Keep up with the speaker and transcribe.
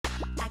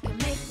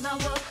my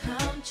world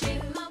come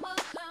true.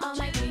 All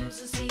my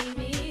dreams will see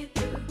me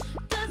through.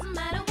 Doesn't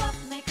matter what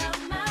may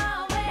come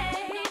my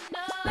way.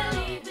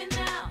 Believe me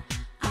now,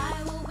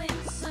 I will win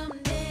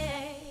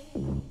someday.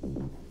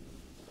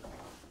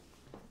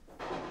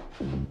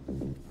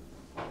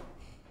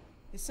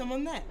 Is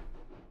someone there?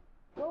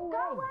 Go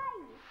away!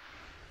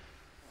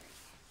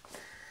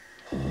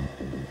 We're in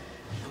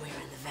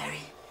the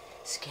very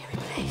scary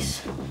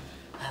place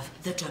of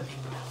the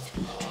dumping ground.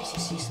 Tracy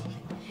sees something.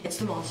 It's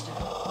the monster.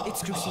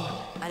 It's gruesome,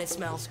 and it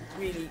smells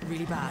really,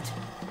 really bad.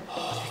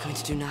 What are we going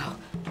to do now?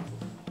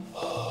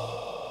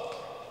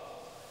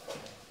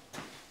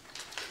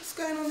 What's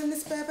going on in the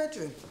spare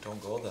bedroom?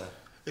 Don't go there.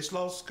 It's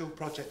Lowell's school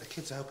project. The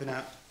kids are helping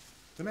out.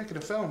 They're making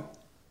a film.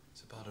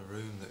 It's about a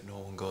room that no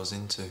one goes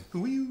into.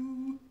 Who are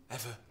you?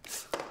 Ever.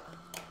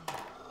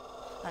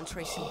 And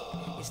Tracy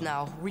is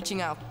now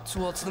reaching out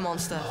towards the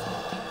monster.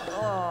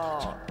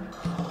 Oh.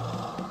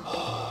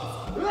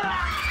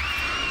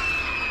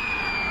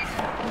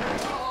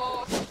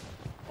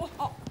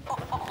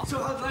 So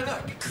how did I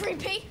look?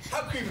 Creepy.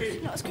 How creepy?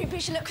 Not as creepy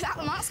as you look without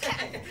the mask.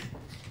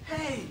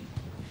 Hey!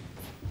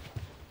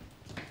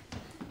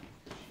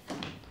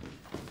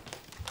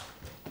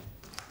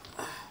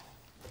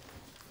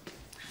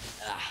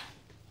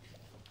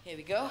 Here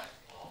we go.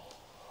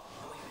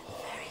 We're in the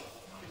very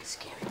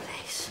scary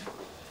place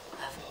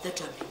of the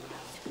dumping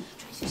ground.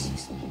 Tracy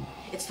sees something.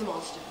 It's the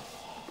monster.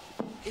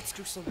 It's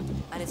gruesome,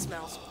 and it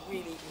smells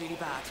really, really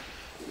bad.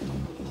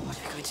 What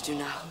are we going to do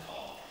now?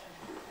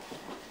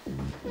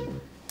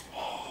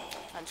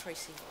 And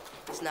Tracy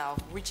is now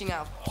reaching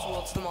out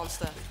towards the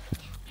monster.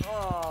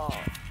 Oh.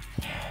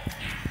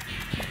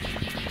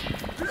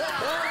 Good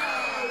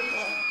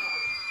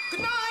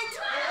night!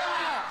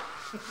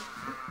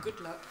 Good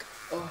luck.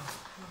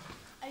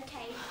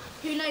 Okay,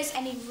 who knows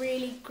any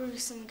really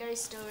gruesome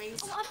ghost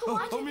stories? Oh,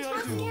 I've got one. It's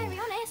not scary,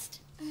 honest.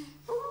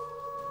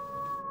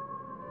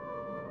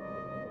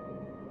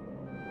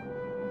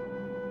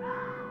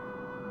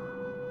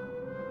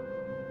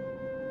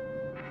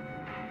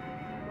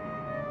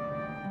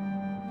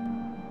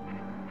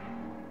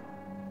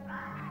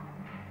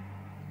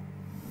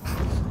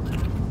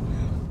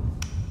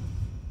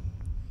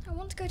 I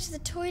want to go to the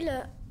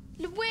toilet.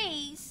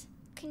 Louise,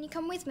 can you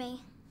come with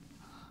me?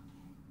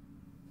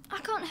 I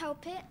can't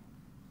help it.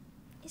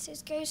 It's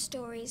those ghost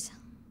stories.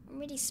 I'm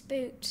really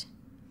spooked.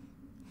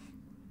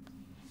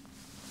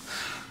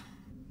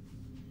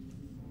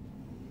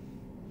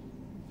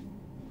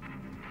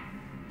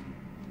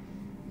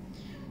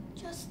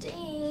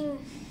 Justine.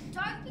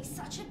 Don't be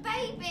such a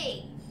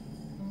baby.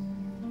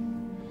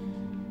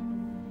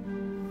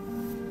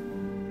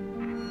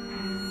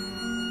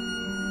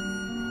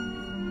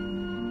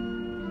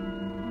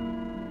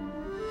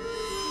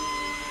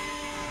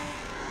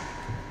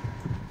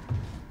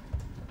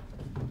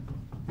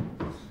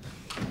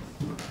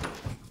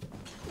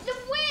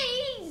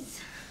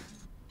 Louise!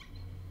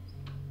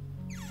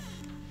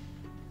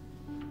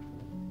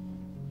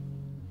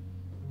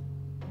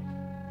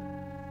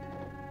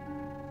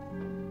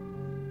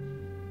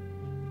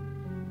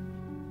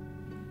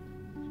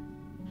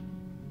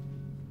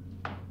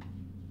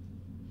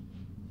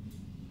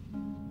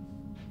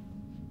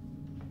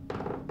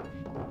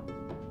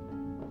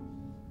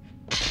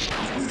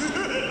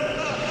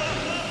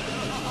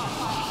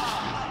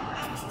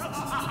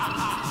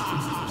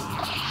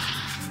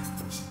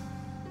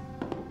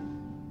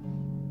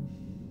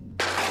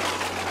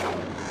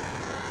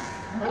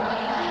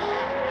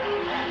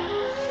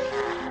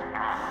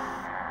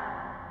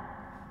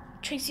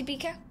 Tracy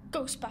Beaker,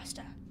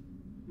 Ghostbuster.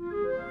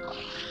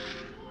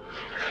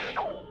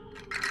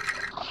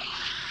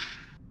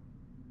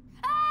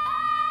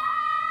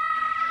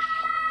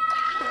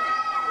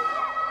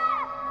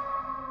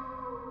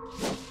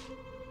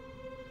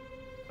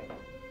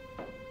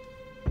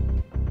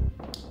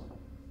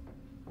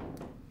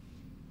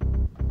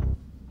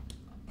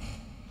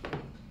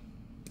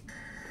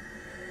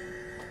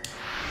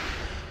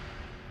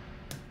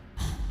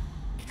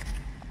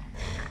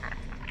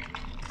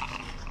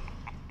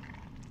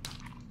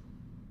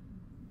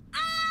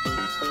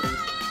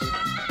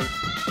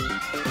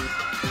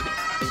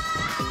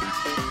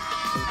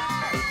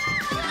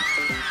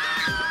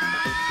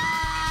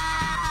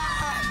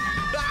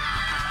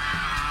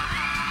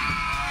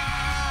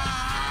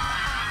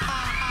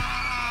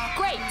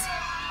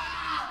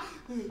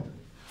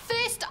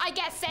 First, I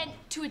get sent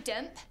to a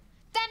dump,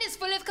 then it's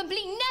full of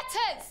complete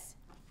nutters.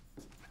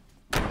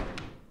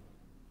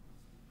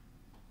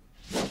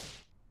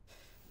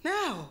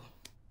 Now,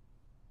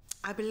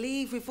 I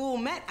believe we've all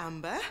met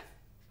Amber,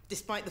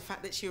 despite the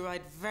fact that she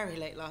arrived very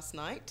late last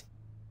night.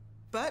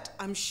 But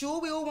I'm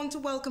sure we all want to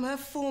welcome her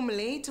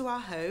formally to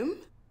our home.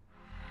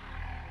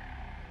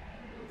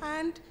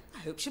 And I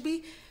hope she'll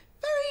be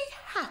very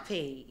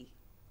happy.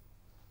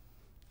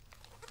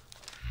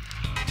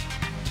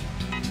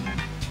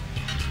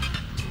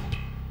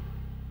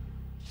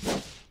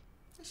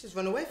 She's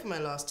run away from her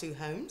last two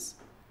homes.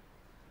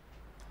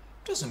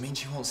 Doesn't mean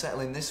she won't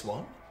settle in this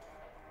one.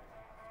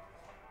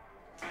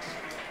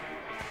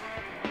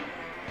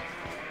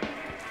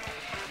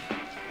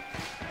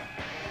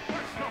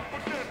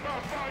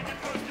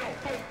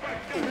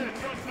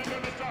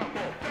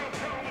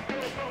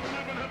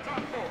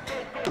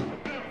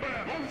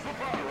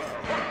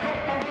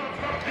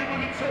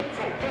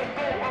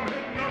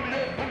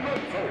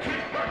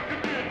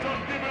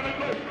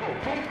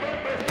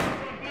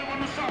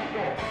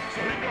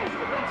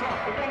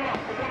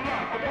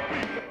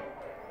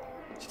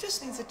 She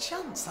just needs a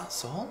chance,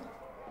 that's all.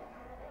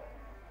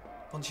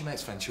 Once she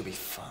makes friends, she'll be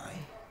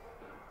fine.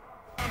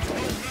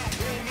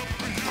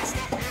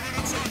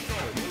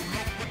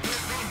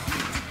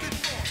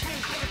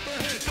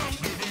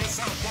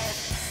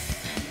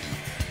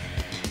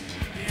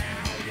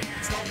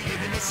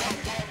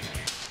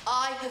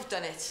 I have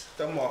done it.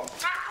 Done what?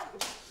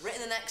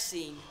 Written the next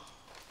scene.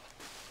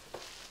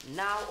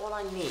 Now all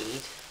I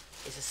need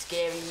is a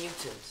scary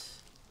mutant.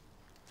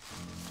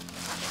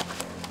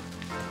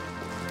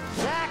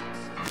 Next!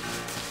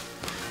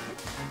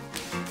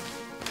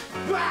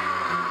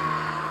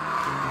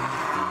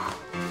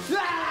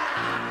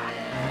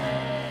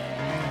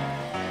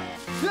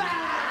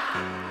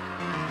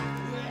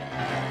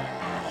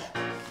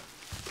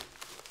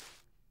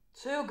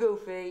 Too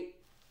goofy.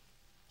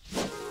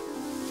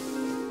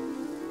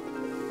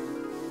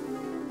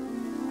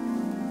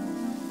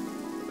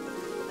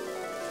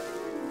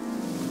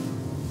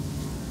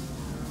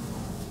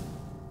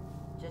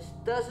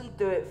 Just doesn't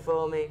do it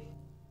for me.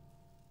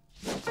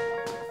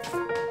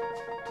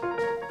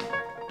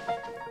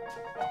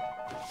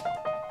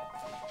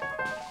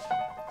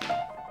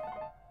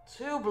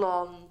 Too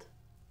blonde.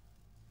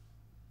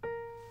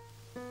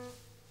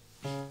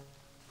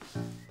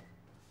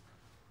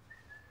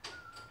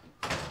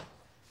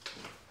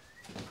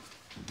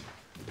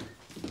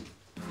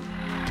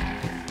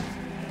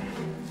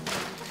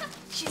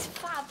 She's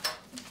fab.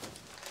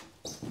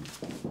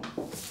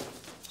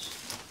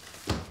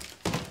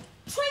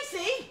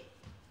 Tracy!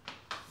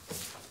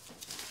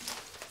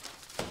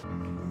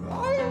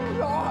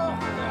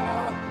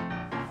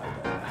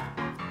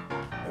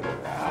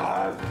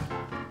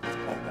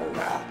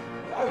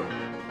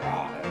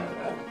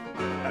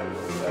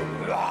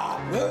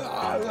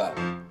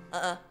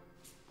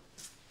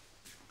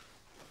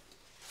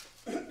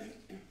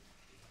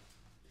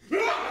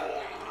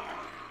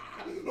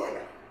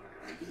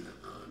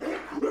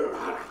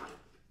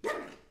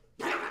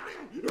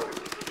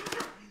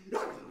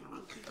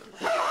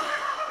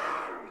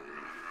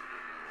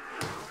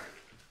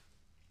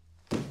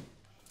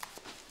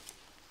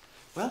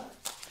 Well,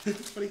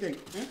 what do you think?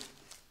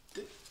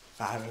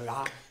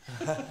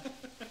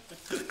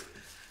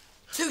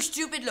 Too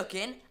stupid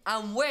looking,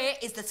 and where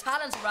is the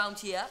talent around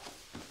here?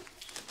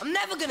 I'm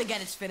never gonna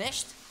get it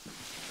finished.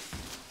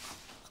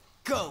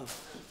 Go.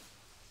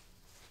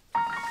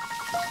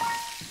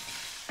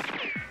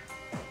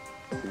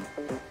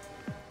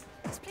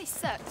 This place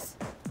sucks.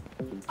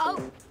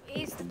 Oh,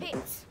 here's the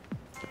bits.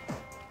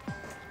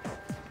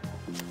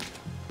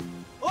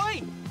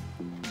 Oi!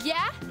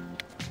 Yeah?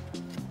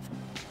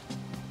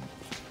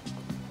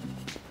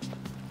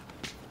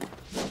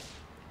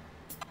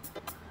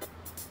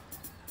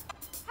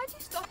 How do you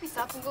stop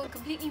yourself from going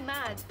completely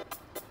mad?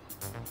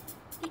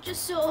 You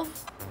just sort of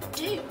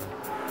do.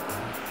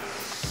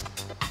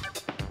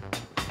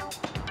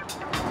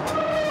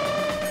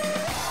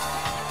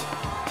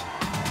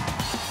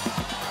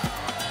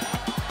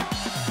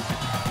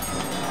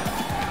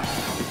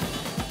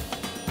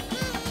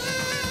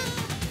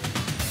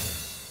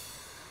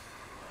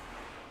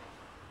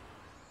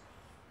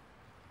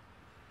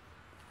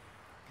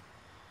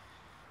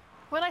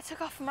 When I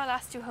took off from my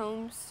last two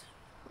homes,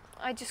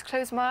 I just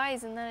closed my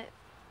eyes and then it...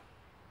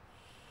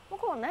 Well,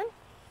 go on then.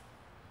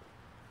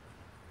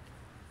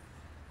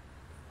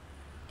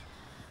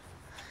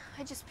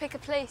 I just pick a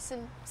place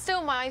and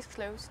still my eyes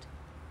closed.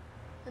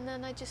 And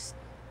then I just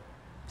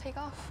take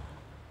off.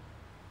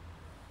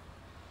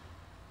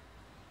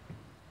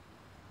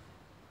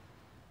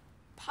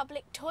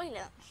 Public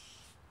toilet.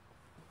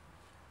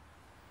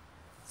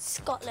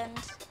 Scotland.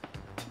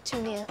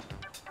 Too near.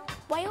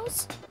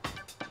 Wales.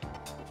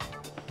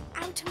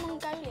 Outer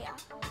Mongolia.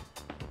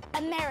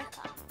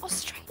 America.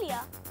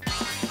 Australia.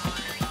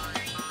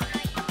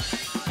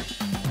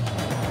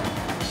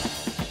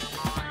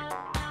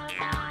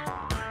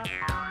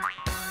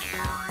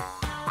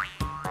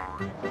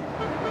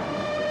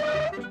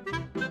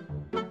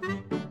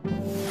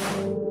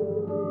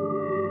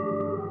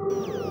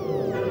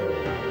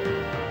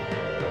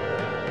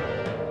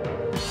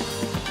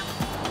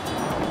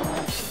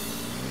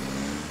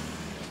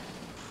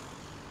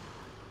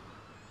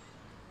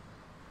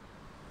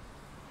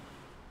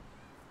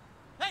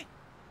 Hey!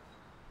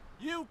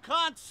 You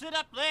can't sit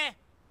up there!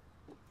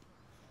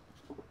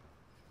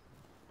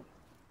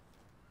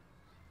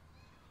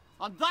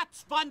 And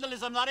that's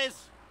vandalism, that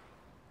is!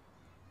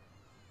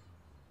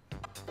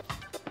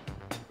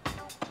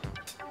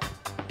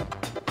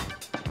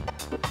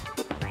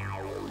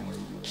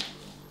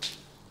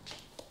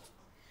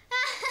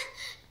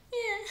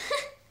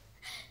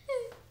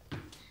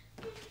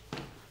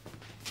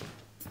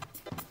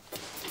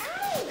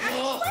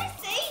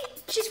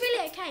 She's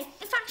really okay.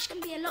 In fact, she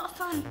can be a lot of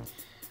fun.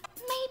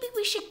 Maybe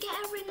we should get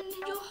her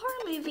in your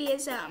horror movie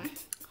as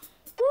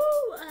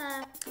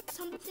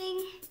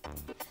something.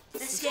 The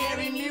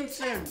Scary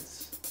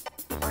Mutants.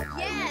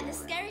 Yeah, the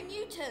Scary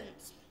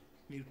Mutants.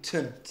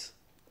 Mutant.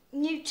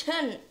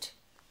 Mutant.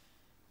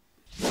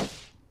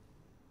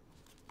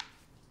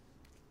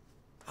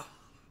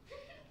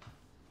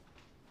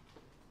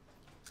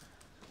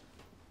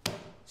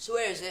 So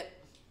where is it?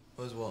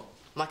 Where's what?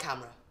 My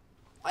camera.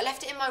 I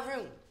left it in my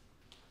room.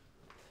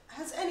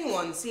 Has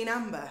anyone seen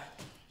Amber?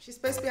 She's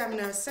supposed to be having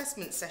her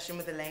assessment session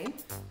with Elaine.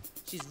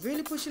 She's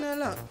really pushing her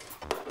luck.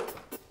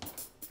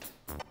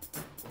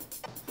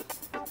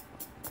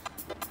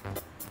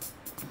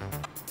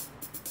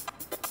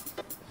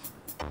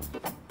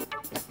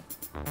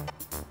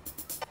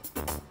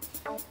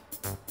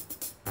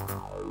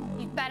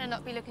 You'd better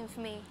not be looking for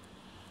me.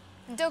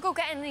 And don't go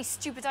getting these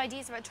stupid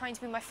ideas about trying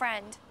to be my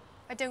friend.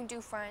 I don't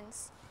do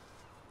friends.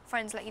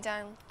 Friends let you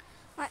down.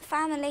 Like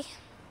family.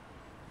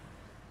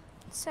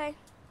 So,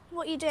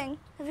 what are you doing?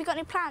 Have you got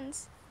any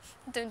plans?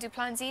 Don't do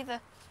plans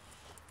either.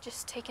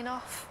 Just taking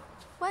off.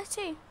 Where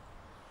to?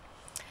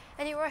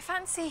 Anywhere I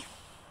fancy.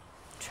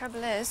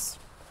 Trouble is,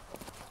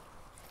 I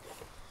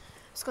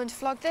was going to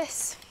flog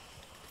this.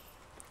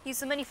 Use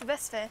the money for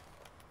bus fare.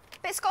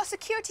 But it's got a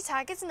security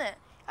tag, isn't it?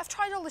 I've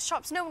tried all the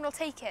shops, no one will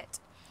take it.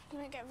 You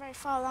won't get very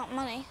far without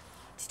money.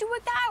 Did you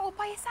work that out all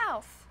by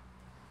yourself?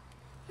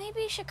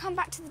 Maybe you should come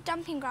back to the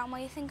dumping ground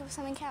while you think of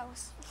something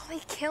else. Oh,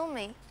 they'd kill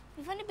me.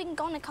 We've only been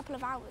gone a couple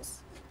of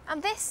hours.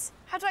 And this?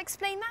 How do I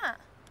explain that?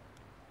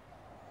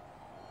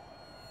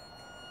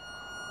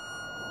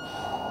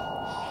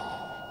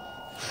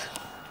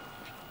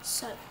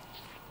 So,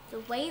 the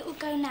way it will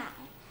go now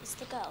is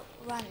the girl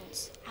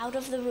runs out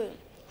of the room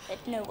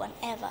that no one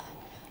ever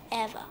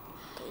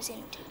goes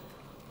into.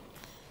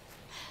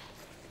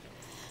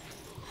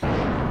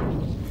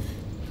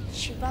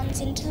 She runs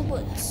into the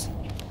woods,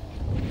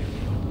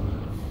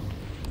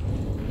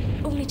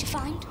 only to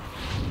find...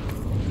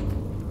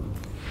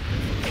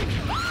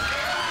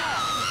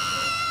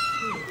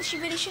 She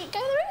really shouldn't go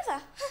there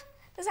either.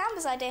 It was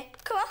Amber's idea.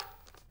 Come on.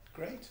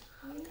 Great.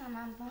 Come,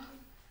 Amber.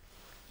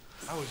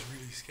 That was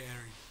really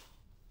scary.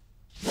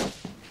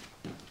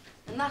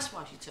 And that's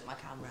why she took my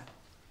camera.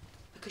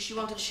 Because she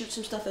wanted to shoot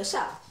some stuff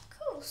herself. Of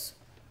course.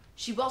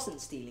 She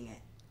wasn't stealing it.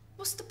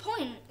 What's the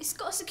point? It's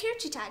got a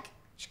security tag.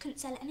 She couldn't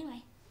sell it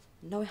anyway.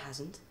 No, it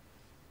hasn't.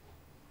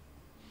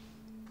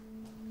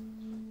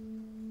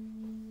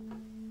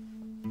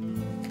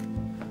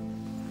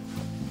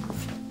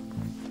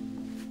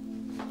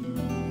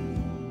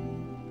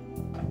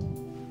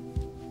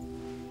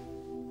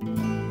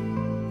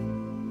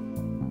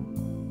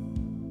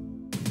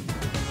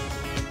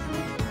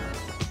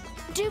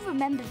 Do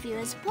remember,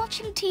 viewers,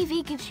 watching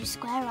TV gives you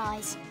square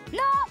eyes.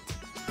 Not!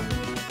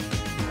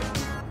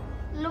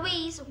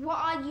 Louise, what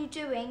are you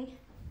doing?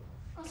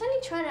 I was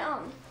only trying it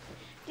on.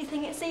 Do you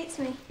think it suits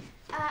me?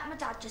 My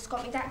dad just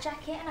got me that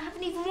jacket and I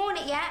haven't even worn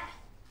it yet.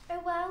 Oh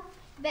well,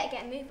 you better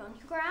get a move on.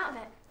 You'll grow out of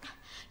it.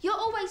 You're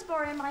always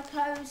borrowing my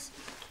clothes.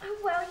 Oh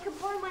well, you can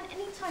borrow mine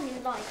any time you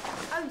like.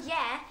 Oh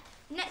yeah?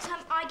 Next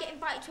time I get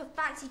invited to a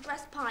fancy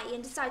dress party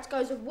and decide to go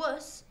as a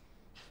wuss.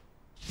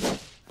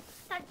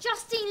 That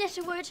Justine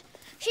Littlewood,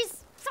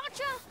 she's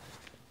such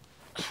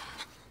a...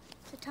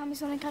 So tell me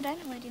something I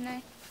don't already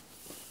know.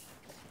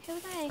 Who are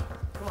they?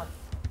 Come on.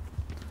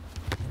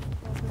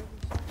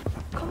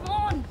 Come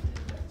on!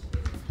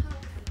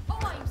 Oh,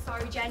 I'm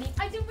sorry, Jenny.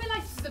 I didn't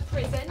realise this was a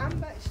prison.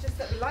 Amber, it's just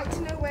that we like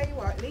to know where you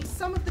are at least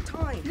some of the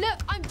time. Look,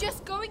 I'm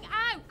just going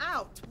out.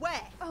 Out?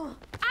 Where? Oh,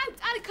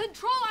 out of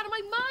control, out of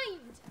my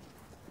mind.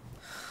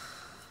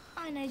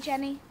 I know,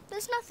 Jenny.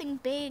 There's nothing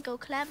big or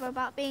clever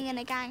about being in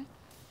a gang.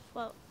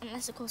 Well,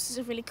 unless, of course, it's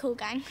a really cool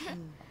gang.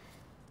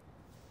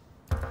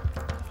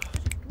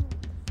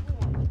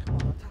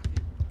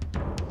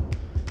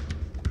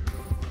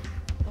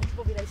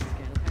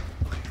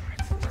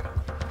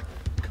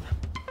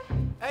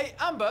 Hey,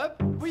 Amber,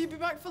 will you be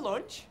back for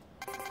lunch?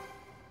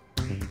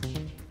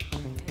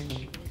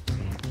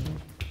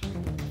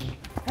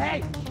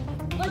 Hey!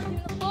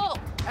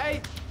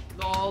 Hey!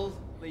 Lol,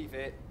 leave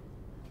it.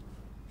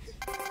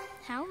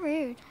 How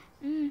rude.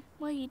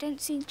 Well, you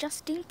don't see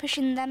Justine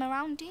pushing them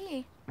around, do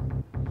you?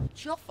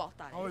 It's your fault,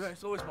 that is. Oh,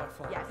 it's always my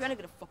fault. Yeah, if you're only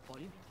gonna fuck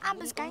buddy.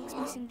 Amber's gang's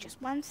missing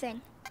just one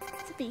thing.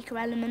 The beaker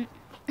element.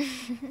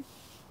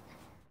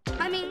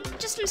 I mean,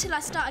 just until I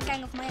start a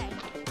gang of my own.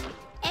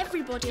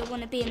 Everybody will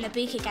want to be in the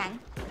beaker gang.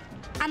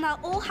 And they'll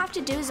all have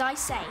to do as I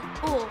say,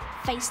 or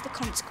face the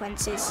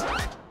consequences.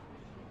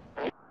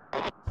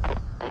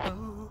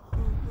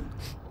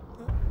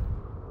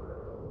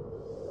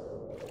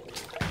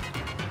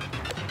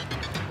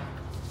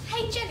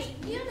 Hey, Jenny,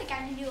 you're in a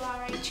gang when you were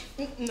our age.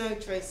 No,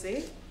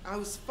 Tracy. I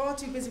was far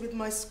too busy with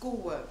my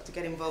schoolwork to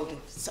get involved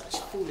in such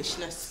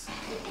foolishness.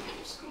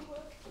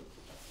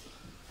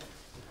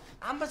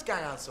 Amber's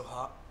gang aren't so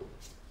hot.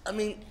 I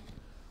mean,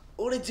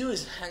 all they do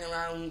is hang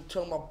around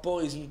talking about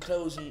boys and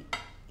clothes and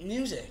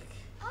music.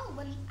 Oh,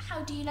 well,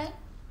 how do you know?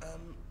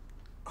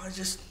 I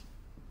just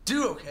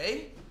do,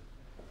 okay?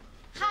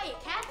 Hiya,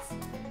 cats.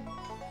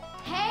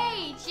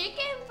 Hey,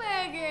 chicken bird.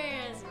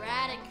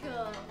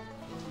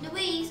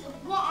 Louise,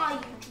 what are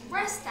you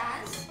dressed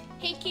as?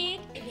 Hey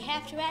kid, if you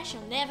have to ask,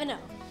 you'll never know.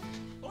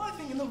 Well, I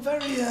think you look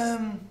very,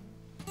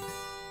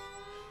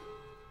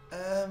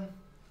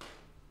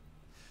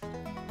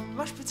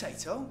 mashed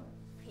potato.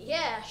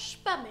 Yeah,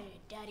 spam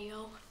me,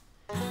 Daddy-o.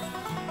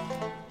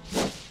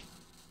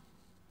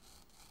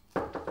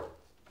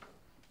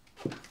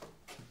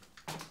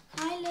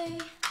 Hi, Lou.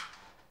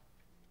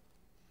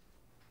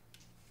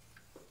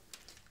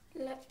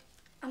 Look,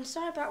 I'm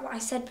sorry about what I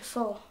said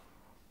before.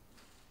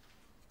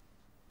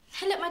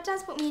 Hey, look, my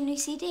dad's bought me a new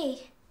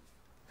CD.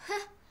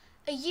 Huh?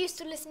 Are you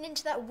still listening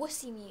to that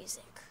wussy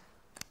music?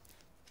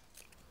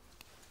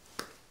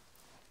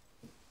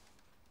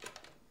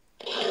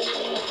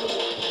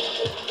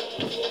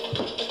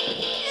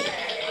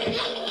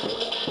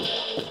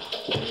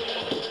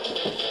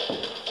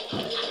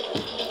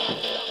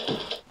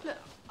 Look,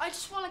 I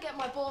just want to get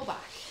my ball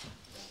back.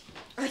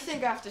 I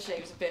think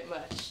aftershave's a bit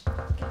much.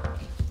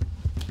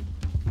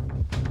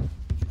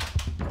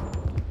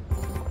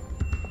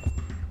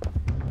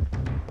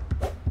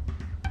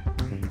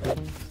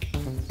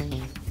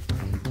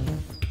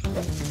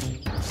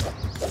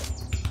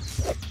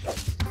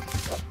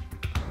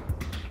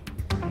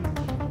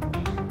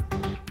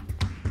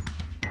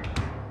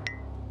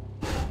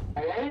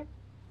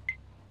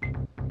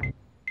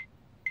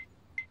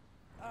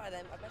 Alright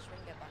then, I best ring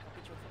get back. I'll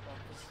beat you in football,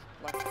 because,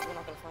 like, we're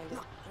not going to find it.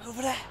 Look,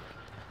 over there.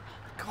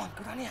 Come on,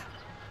 go down here.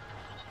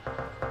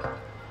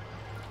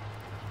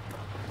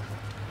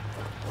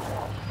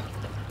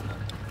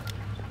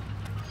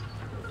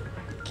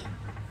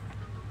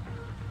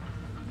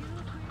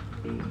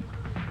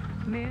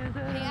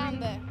 Hey,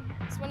 Amber,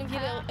 it's one of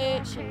your little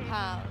urchin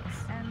pals.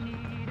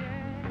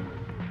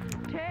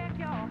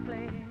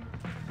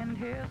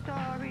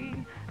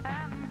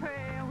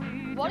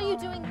 What are you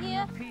doing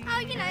here? Oh,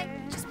 you know,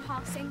 just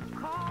passing.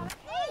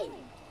 Hey!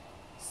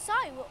 So,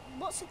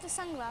 what's with the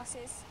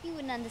sunglasses? You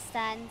wouldn't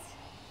understand.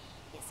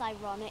 It's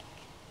ironic.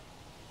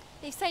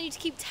 They've sent you to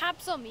keep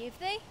tabs on me, have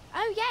they?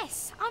 Oh,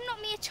 yes. I'm not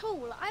me at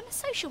all. I'm a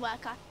social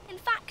worker. In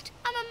fact,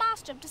 I'm a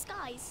master of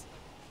disguise.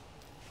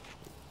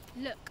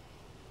 Look,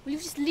 will you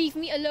just leave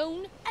me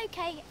alone?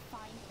 OK,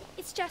 fine.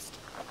 It's just,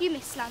 you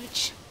missed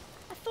lunch.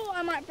 I thought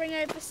I might bring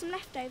over some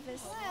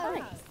leftovers. Oh,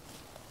 Thanks.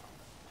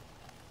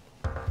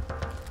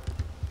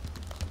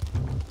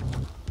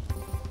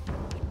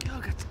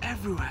 Yogurt's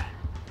everywhere.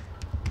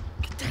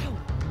 Get down.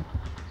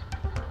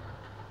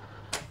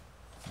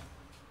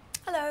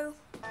 Hello.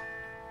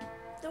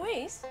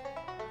 Louise?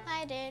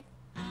 Hi, dude.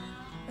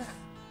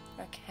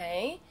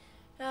 Okay.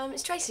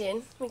 Is Tracy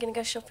in? We're going to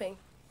go shopping.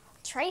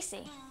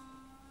 Tracy?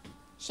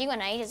 She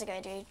went ages ago,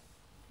 dude.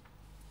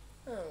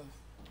 Oh.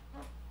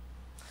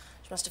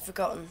 She must have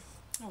forgotten.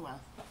 Oh,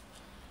 well.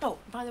 Oh,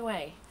 by the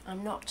way,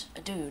 I'm not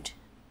a dude.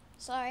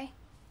 Sorry,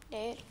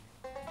 dude.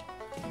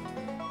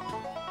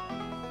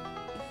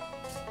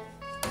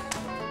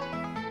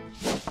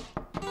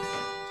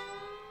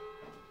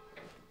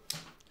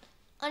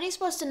 Aren't you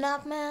supposed to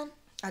knock, man?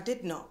 I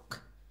did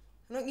knock.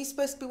 And aren't you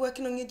supposed to be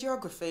working on your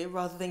geography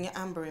rather than your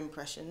Amber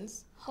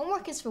impressions?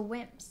 Homework is for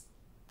wimps.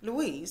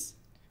 Louise?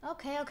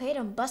 Okay,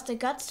 don't bust a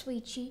gut,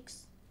 sweet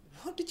cheeks.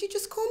 What did you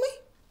just call me?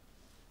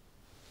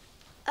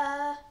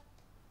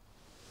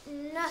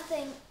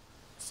 Nothing.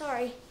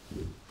 Sorry.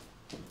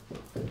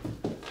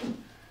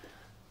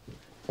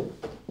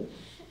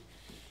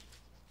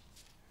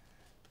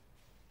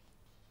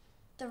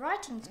 The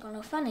writing's gone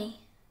all funny.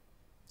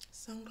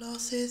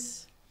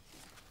 Sunglasses?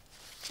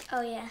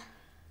 Oh, yeah.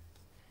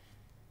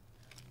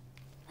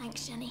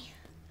 Thanks, Jenny.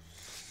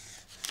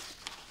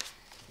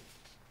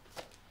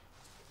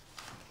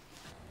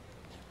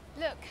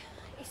 Look,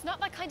 it's not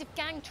that kind of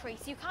gang,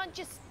 Tracy. You can't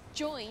just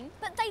join.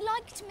 But they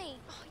liked me.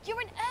 Oh, you're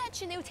an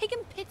urchin. They were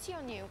taking pity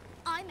on you.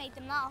 I made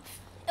them laugh.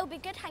 It'll be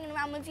good hanging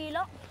around with you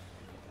lot.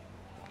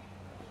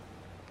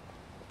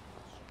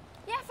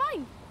 Yeah,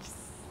 fine.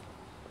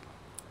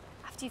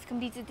 After you've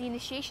completed the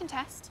initiation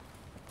test.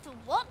 The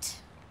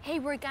what? Hey,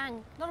 we're a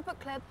gang, not a book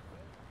club.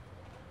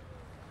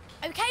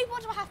 OK,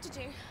 what do I have to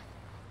do?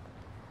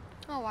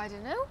 Oh, I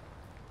don't know.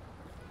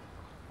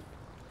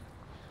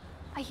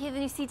 I hear the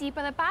new CD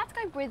by the Bad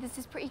Guy Brothers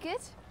is pretty good.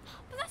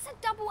 But that's a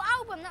double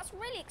album. That's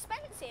really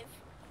expensive.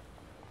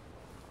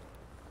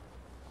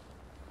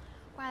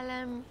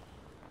 Well,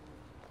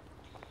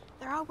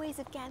 there are ways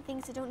of getting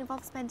things that don't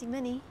involve spending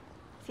money,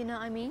 if you know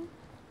what I mean.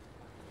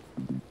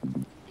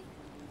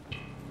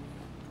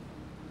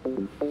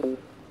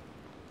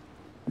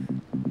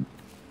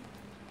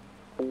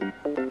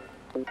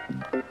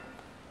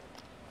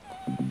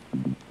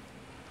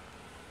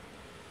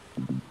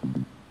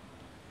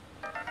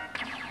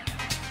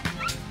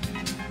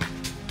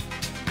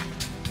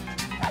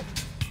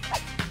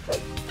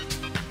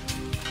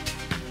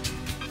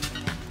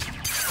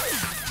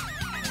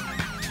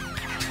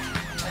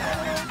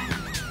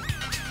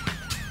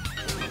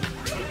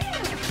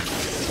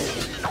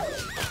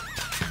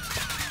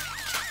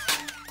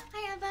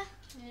 Hi, Amber.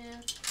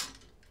 Yeah.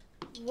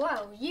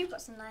 Whoa, you've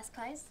got some nice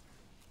clothes.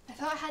 I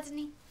thought I had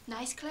any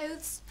nice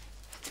clothes.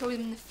 I throw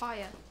them in the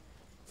fire.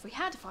 If we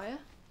had a fire.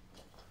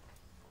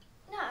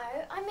 No,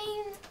 I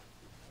mean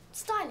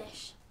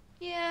stylish.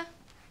 Yeah,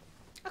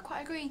 I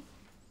quite agree.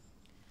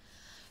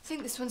 I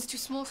think this one's too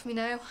small for me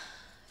now.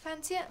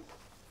 Fancy it?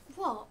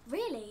 What,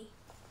 really?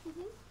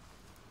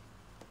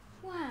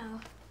 Wow.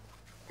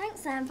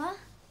 Thanks, Amber.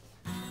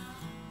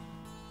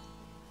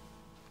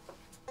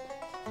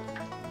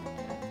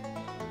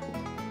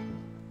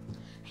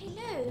 Hey,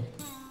 Lou.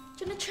 Do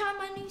you want to try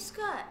my new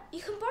skirt?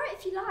 You can borrow it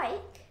if you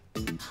like.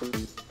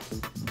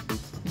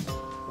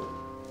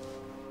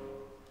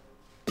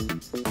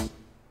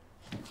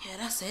 Yeah,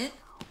 that's it.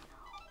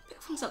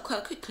 Pick things up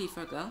quite quickly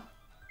for a girl.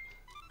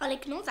 I'll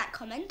ignore that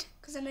comment,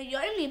 because I know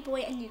you're only a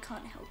boy and you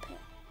can't help it.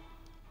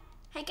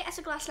 Hey, get us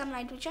a glass of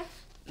lemonade, would you?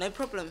 No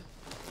problem.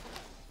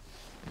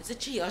 It's a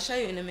cheat, I'll show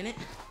you in a minute.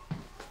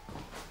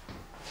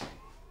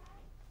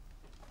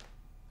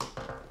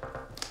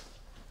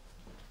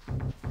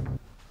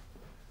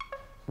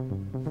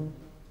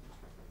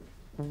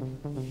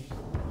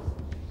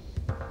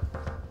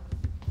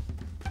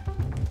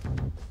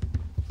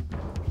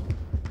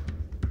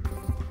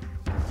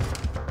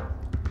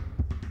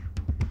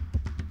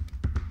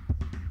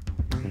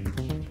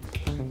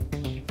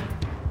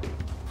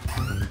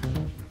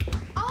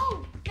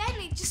 Oh, Ben,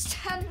 it just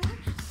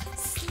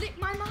slipped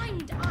my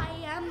mind.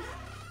 I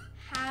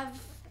have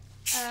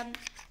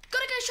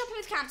gotta go shopping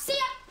with Cam. See ya.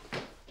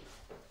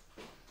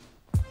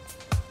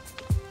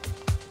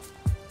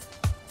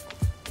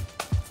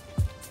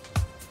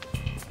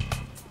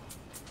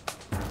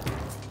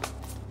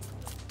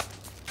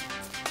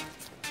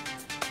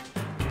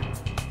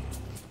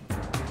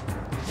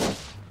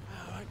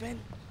 All right, Ben.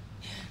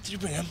 Did you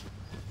bring them?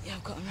 Yeah,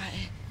 I've got them right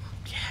here.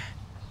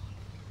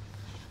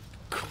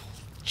 Cool.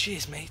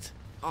 Cheers, mate.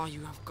 Oh,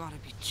 you have got to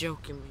be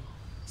joking me.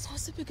 So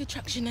what's the big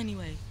attraction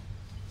anyway?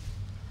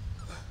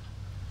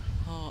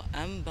 Oh,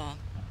 Amber.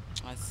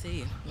 I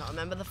see. Not a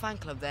member of the fan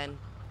club then?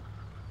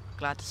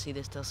 Glad to see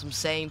there's still some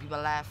sane people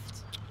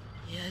left.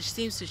 Yeah, she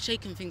seems to have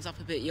shaken things up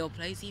a bit at your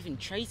place. Even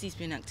Tracy's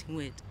been acting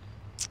weird.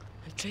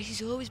 And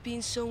Tracy's always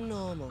been so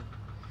normal.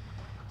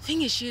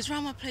 Thing is, she was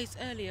round my place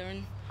earlier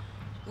and,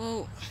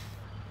 well,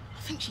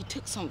 I think she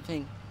took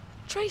something.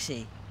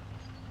 Tracy?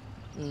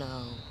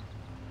 No.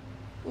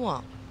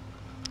 What?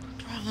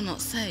 I'd rather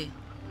not say.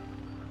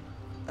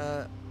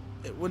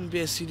 It wouldn't be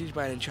a CD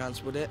by any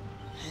chance, would it?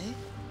 Hey?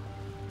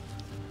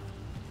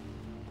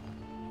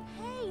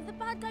 Hey, the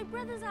Bad Guy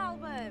Brothers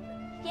album.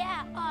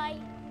 Yeah, I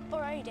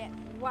borrowed it.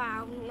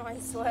 Wow,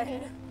 nice one.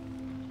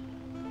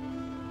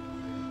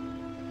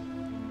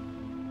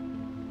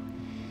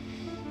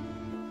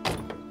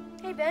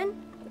 Hey, Ben.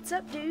 What's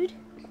up, dude?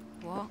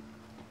 What?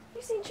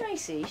 You seen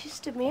Tracy? She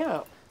stood me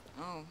up.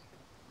 Oh,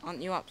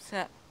 aren't you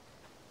upset?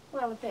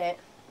 Well, a bit.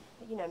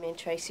 But you know me and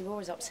Tracy, we're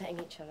always upsetting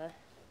each other.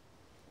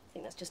 I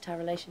think that's just how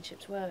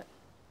relationships work.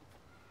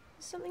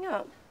 Is something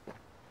up?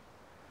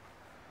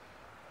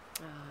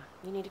 Ah,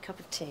 you need a cup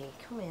of tea.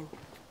 Come in.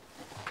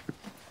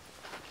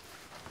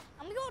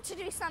 And we ought to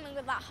do something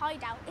with that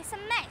hideout. It's a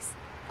mess.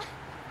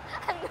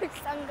 And those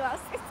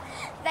sunglasses,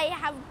 they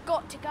have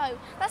got to go.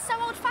 That's so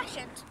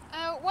old-fashioned.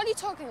 What are you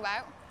talking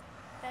about?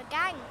 The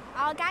gang.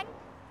 Our gang.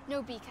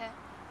 No, Beaker.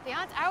 They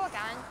aren't our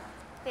gang.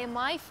 They're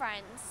my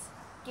friends.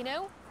 You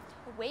know?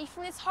 Away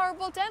from this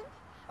horrible dump.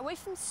 Away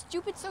from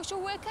stupid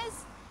social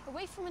workers.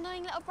 Away from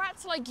annoying little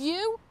brats like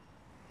you.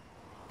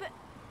 But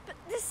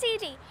the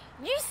CD,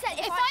 you said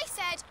if I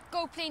said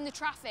go play in the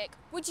traffic,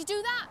 would you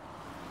do that?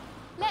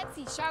 Let's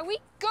see, shall we?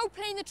 Go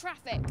play in the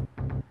traffic.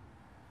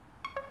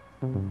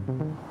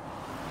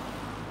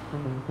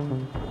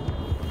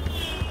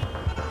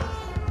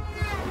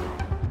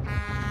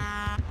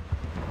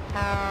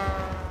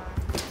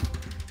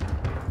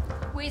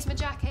 Where's my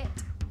jacket?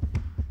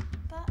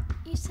 But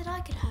you said I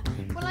could have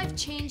it. Well, I've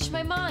changed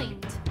my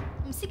mind.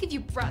 I'm sick of you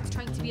brats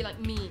trying to be like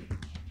me.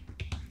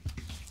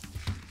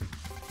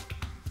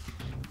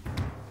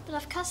 But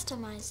I've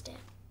customised it.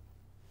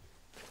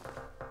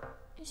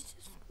 It's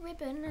just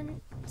ribbon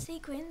and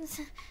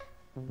sequins.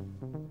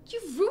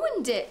 You've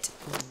ruined it.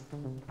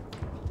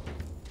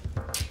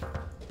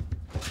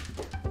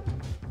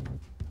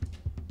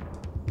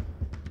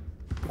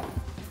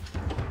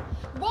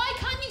 Why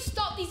can't you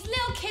stop these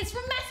little kids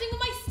from messing with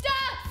my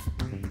stuff?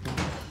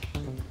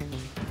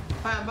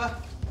 Hi, Amber.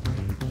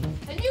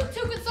 And you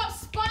two can stop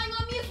spying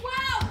on me as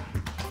well.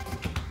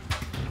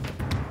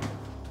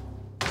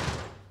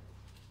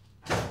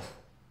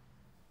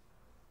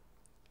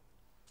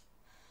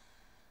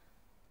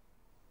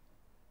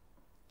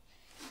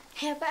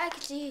 Hey, I bet I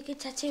could do you a good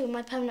tattoo with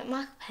my permanent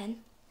marker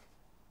pen.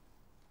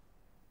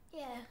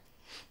 Yeah.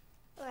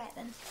 All right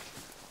then.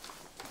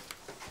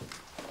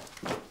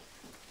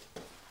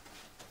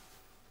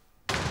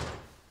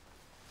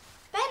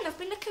 Ben, I've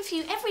been looking for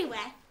you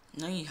everywhere.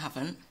 No, you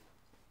haven't.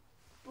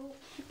 Well,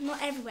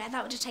 not everywhere.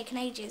 That would have taken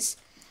ages.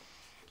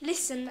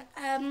 Listen,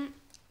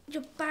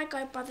 your Bad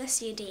Guy Brother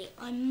CD.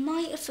 I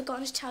might have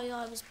forgotten to tell you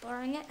I was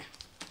borrowing it.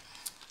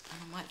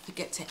 And I might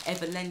forget to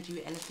ever lend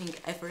you anything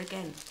ever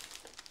again.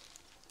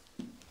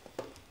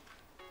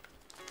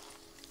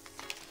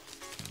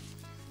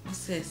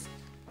 What's this?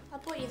 I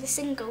bought you the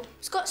single.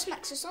 It's got some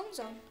extra songs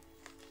on.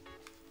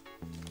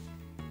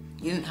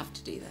 You didn't have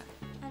to do that.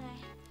 I know.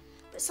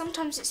 But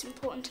sometimes it's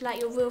important to let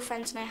your real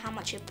friends know how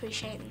much you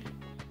appreciate them.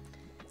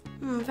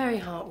 Very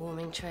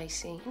heartwarming,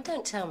 Tracy. And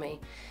don't tell me,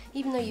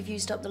 even though you've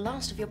used up the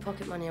last of your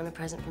pocket money on a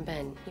present from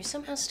Ben, you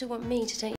somehow still want me to take